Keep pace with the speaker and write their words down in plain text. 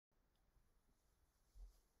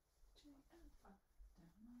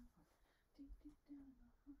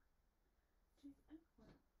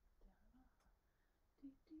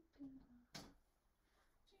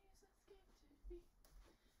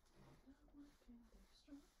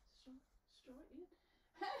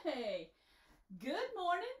Hey, good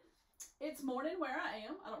morning. It's morning where I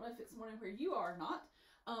am. I don't know if it's morning where you are or not,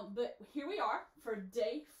 but here we are for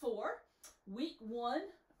day 4, week 1.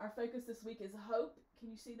 Our focus this week is hope. Can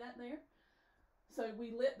you see that there? So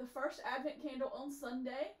we lit the first Advent candle on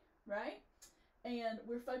Sunday, right? And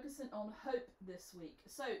we're focusing on hope this week.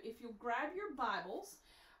 So if you'll grab your Bibles,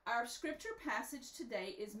 our scripture passage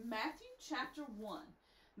today is Matthew chapter 1.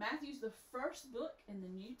 Matthew's the first book in the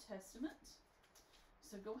New Testament.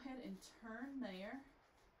 So go ahead and turn there.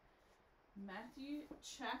 Matthew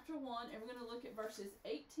chapter 1, and we're going to look at verses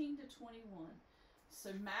 18 to 21. So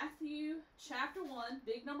Matthew chapter 1,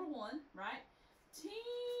 big number 1, right?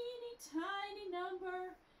 Teeny tiny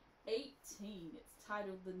number 18. It's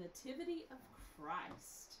titled The Nativity of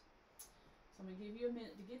Christ. So I'm going to give you a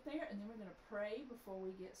minute to get there, and then we're going to pray before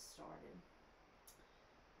we get started.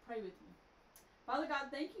 Pray with me. Father God,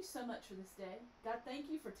 thank you so much for this day. God, thank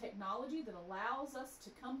you for technology that allows us to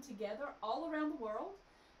come together all around the world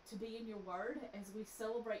to be in your word as we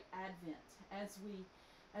celebrate Advent, as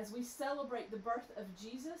we celebrate the birth of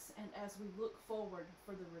Jesus, and as we look forward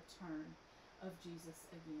for the return of Jesus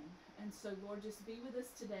again. And so, Lord, just be with us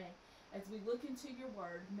today as we look into your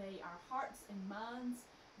word. May our hearts and minds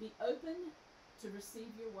be open to receive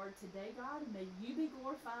your word today, God. May you be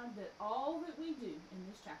glorified that all that we do in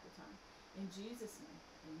this chapel time. In Jesus' name,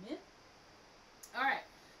 amen. All right,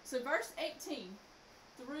 so verse 18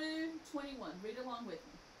 through 21, read along with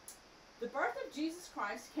me. The birth of Jesus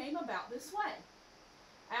Christ came about this way.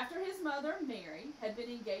 After his mother, Mary, had been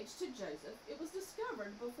engaged to Joseph, it was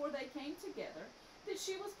discovered before they came together that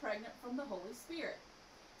she was pregnant from the Holy Spirit.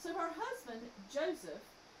 So her husband, Joseph,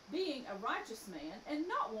 being a righteous man and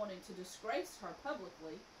not wanting to disgrace her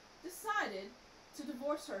publicly, decided to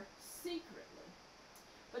divorce her secretly.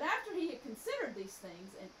 But after he had considered these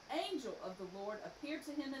things, an angel of the Lord appeared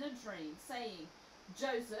to him in a dream, saying,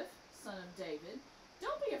 Joseph, son of David,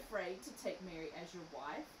 don't be afraid to take Mary as your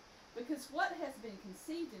wife, because what has been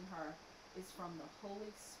conceived in her is from the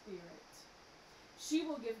Holy Spirit. She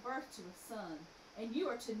will give birth to a son, and you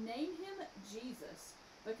are to name him Jesus,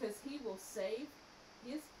 because he will save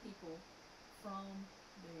his people from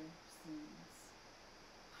their sins.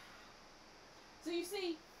 So you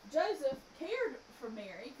see, Joseph cared for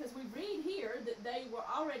Mary, because we read here that they were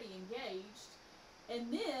already engaged,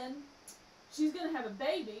 and then she's going to have a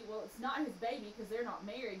baby. Well, it's not his baby because they're not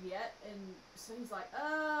married yet, and so he's like,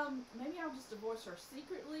 maybe I'll just divorce her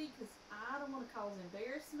secretly, because I don't want to cause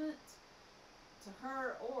embarrassment to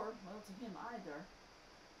her or, well, to him either.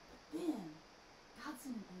 But then God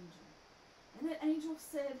sent an angel, and that angel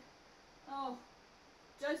said, oh,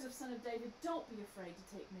 Joseph, son of David, don't be afraid to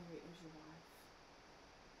take Mary as your wife.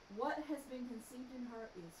 What has been conceived in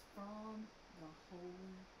her is from the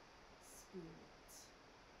Holy Spirit.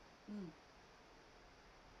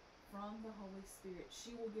 From the Holy Spirit.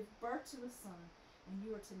 She will give birth to a son, and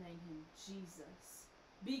you are to name him Jesus.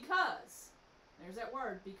 Because, there's that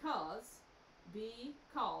word, because,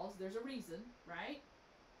 there's a reason, right?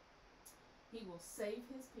 He will save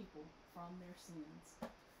his people from their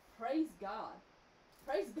sins. Praise God.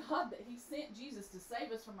 Praise God that he sent Jesus to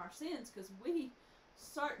save us from our sins, because we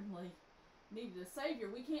certainly needed a Savior.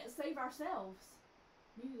 We can't save ourselves.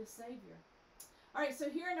 We needed a Savior. All right, so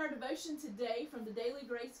here in our devotion today from the Daily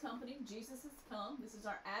Grace Company, Jesus Has Come. This is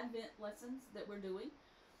our Advent lessons that we're doing.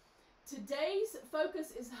 Today's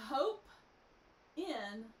focus is hope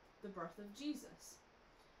in the birth of Jesus.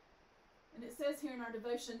 And it says here in our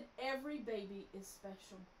devotion, every baby is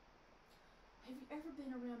special. Have you ever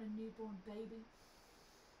been around a newborn baby?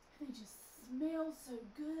 They just smell so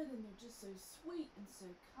good, and they're just so sweet and so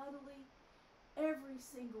cuddly. Every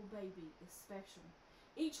single baby is special.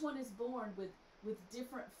 Each one is born with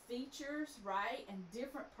different features, right? And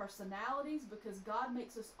different personalities, because God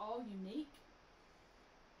makes us all unique.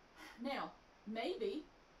 Now, maybe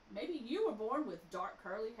you were born with dark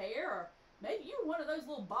curly hair, or maybe you were one of those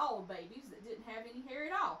little bald babies that didn't have any hair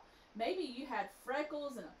at all. Maybe you had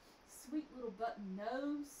freckles and a sweet little button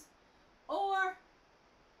nose. Or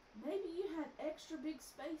maybe you had extra big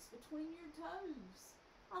space between your toes.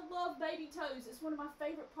 I love baby toes. It's one of my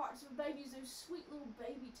favorite parts of a baby is those sweet little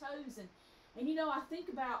baby toes. And you know, I think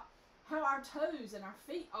about how our toes and our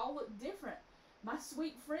feet all look different. My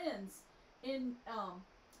sweet friends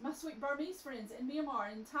my sweet Burmese friends in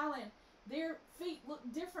Myanmar and Thailand, their feet look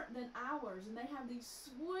different than ours, and they have these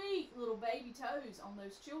sweet little baby toes on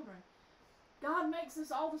those children. God makes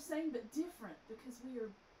us all the same but different, because we are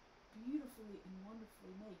beautifully and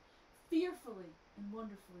wonderfully made, fearfully and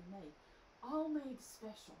wonderfully made, all made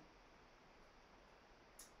special.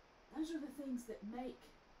 Those are the things that make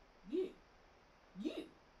you,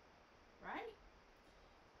 right?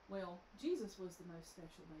 Well, Jesus was the most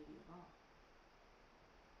special baby of all.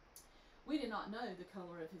 We did not know the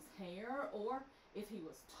color of his hair, or if he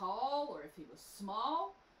was tall, or if he was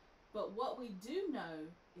small. But what we do know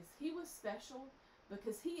is he was special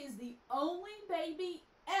because he is the only baby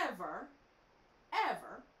ever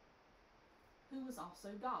who was also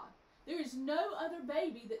God. There is no other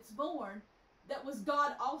baby that's born that was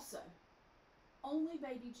God also. Only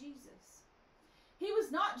baby Jesus. He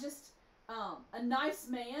was not just a nice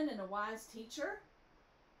man and a wise teacher.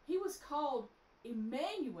 He was called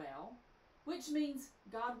Emmanuel, which means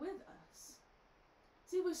God with us.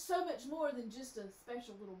 See, he was so much more than just a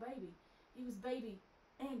special little baby. He was baby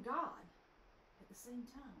and God at the same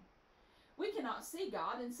time. We cannot see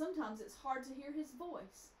God, and sometimes it's hard to hear his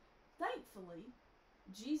voice. Thankfully,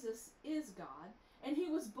 Jesus is God, and he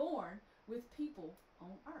was born with people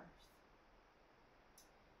on earth.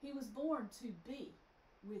 He was born to be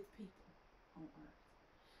with people on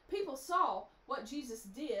earth. People saw what Jesus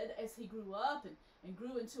did as he grew up and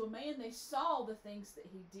grew into a man. They saw the things that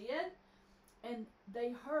he did, and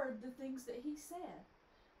they heard the things that he said.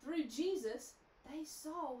 Through Jesus, they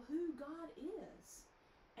saw who God is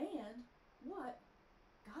and what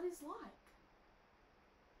God is like.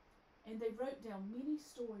 And they wrote down many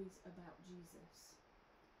stories about Jesus,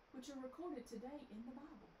 which are recorded today in the Bible.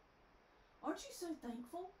 Aren't you so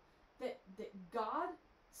thankful that God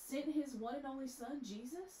sent his one and only son,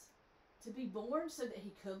 Jesus, to be born so that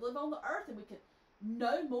he could live on the earth and we could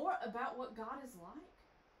know more about what God is like?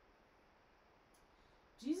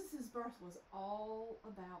 Jesus' birth was all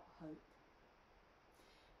about hope.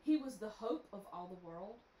 He was the hope of all the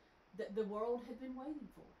world that the world had been waiting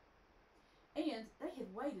for. And they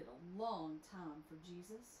had waited a long time for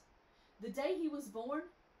Jesus. The day he was born,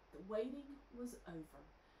 the waiting was over.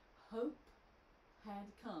 Hope had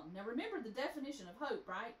come. Now remember the definition of hope,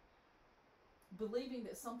 right? Believing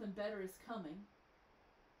that something better is coming.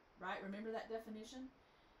 Right? Remember that definition?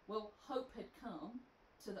 Well, hope had come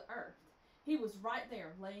to the earth. He was right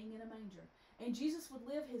there laying in a manger. And Jesus would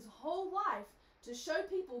live his whole life to show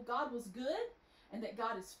people God was good, and that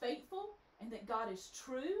God is faithful, and that God is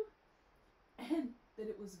true, and that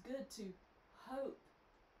it was good to hope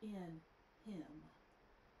in him.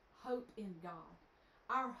 Hope in God.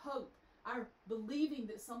 Our hope, our believing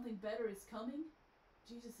that something better is coming,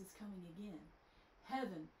 Jesus is coming again.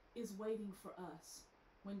 Heaven is waiting for us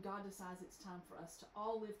when God decides it's time for us to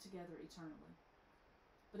all live together eternally.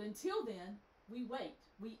 But until then, we wait.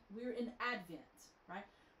 We're in Advent, right?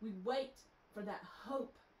 We wait for that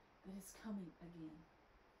hope that is coming again.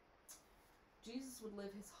 Jesus would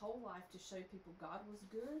live his whole life to show people God was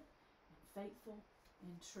good and faithful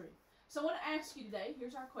and true. So I want to ask you today,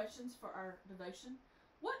 here's our questions for our devotion.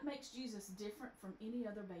 What makes Jesus different from any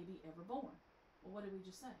other baby ever born? Well, what did we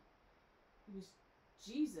just say? He was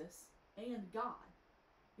Jesus and God.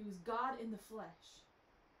 He was God in the flesh.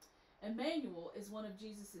 Emmanuel is one of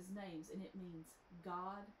Jesus' names, and it means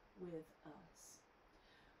God with us.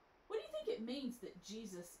 What do you think it means that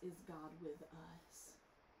Jesus is God with us?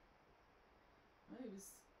 Well, it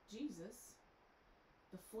was Jesus,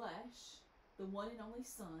 the flesh, the one and only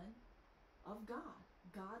Son of God,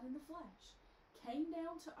 God in the flesh, came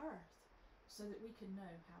down to earth so that we could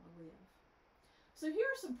know how to live. So here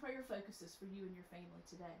are some prayer focuses for you and your family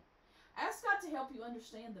today. Ask God to help you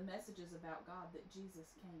understand the messages about God that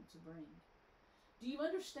Jesus came to bring. Do you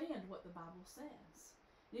understand what the Bible says?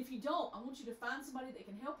 And if you don't, I want you to find somebody that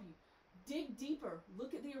can help you. Dig deeper.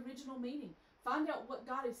 Look at the original meaning. Find out what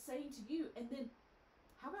God is saying to you. And then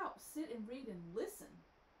how about sit and read and listen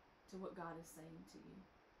to what God is saying to you?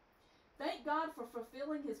 Thank God for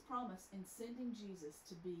fulfilling his promise in sending Jesus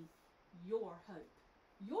to be your hope.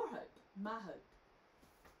 Your hope. My hope.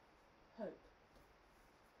 Hope.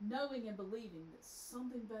 Knowing and believing that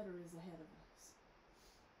something better is ahead of us.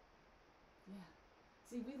 Yeah.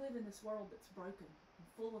 See, we live in this world that's broken and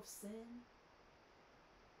full of sin.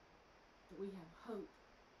 But we have hope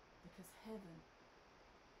because heaven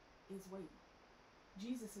is waiting.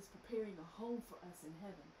 Jesus is preparing a home for us in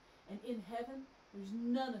heaven. And in heaven, there's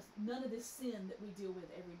none of this sin that we deal with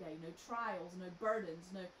every day. No trials, no burdens,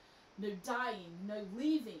 no dying, no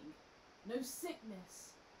leaving, no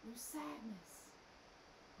sickness, no sadness.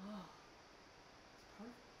 Oh, it's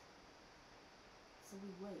perfect. So we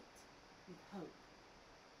wait with hope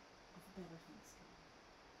of better things coming.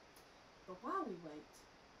 But while we wait,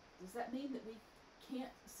 does that mean that we can't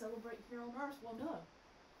celebrate here on earth? Well, no.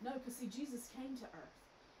 No, because see, Jesus came to earth.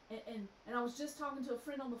 And I was just talking to a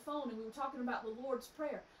friend on the phone, and we were talking about the Lord's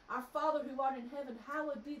Prayer. Our Father who art in heaven,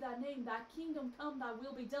 hallowed be thy name. Thy kingdom come, thy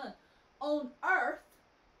will be done on earth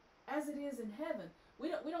as it is in heaven. We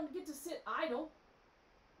don't get to sit idle.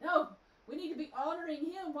 No, we need to be honoring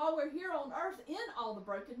him while we're here on earth in all the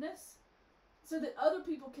brokenness, so that other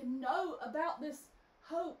people can know about this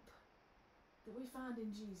hope that we find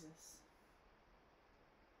in Jesus.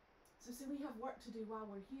 So see, we have work to do while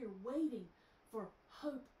we're here, waiting for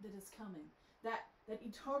hope that is coming, that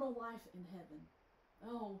eternal life in heaven.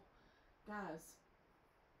 Oh, guys,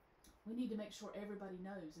 we need to make sure everybody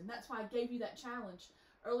knows. And that's why I gave you that challenge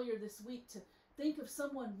earlier this week to think of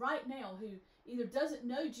someone right now who either doesn't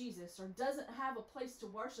know Jesus or doesn't have a place to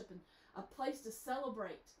worship and a place to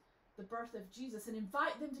celebrate the birth of Jesus, and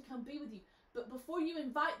invite them to come be with you. But before you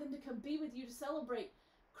invite them to come be with you to celebrate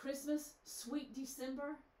Christmas, sweet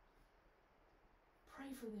December,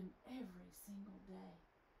 pray for them every single day.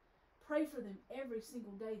 Pray for them every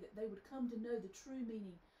single day that they would come to know the true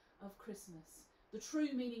meaning of Christmas, the true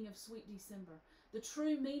meaning of sweet December, the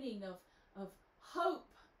true meaning of hope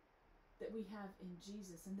that we have in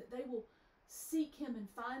Jesus, and that they will seek him and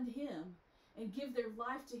find him and give their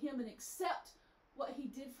life to him and accept what he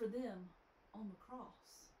did for them on the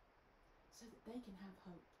cross so that they can have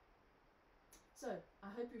hope. So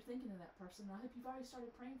I hope you're thinking of that person. I hope you've already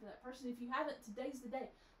started praying for that person. If you haven't, today's the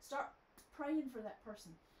day. Start praying for that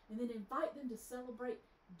person, and then invite them to celebrate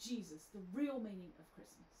Jesus, the real meaning of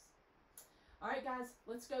Christmas. All right, guys,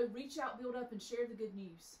 let's go reach out, build up, and share the good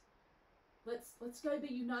news. Let's go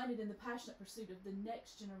be united in the passionate pursuit of the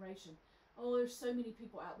next generation. Oh, there's so many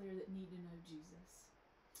people out there that need to know Jesus.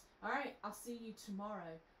 All right, I'll see you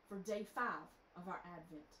tomorrow for day 5 of our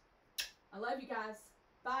Advent. I love you guys.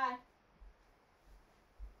 Bye.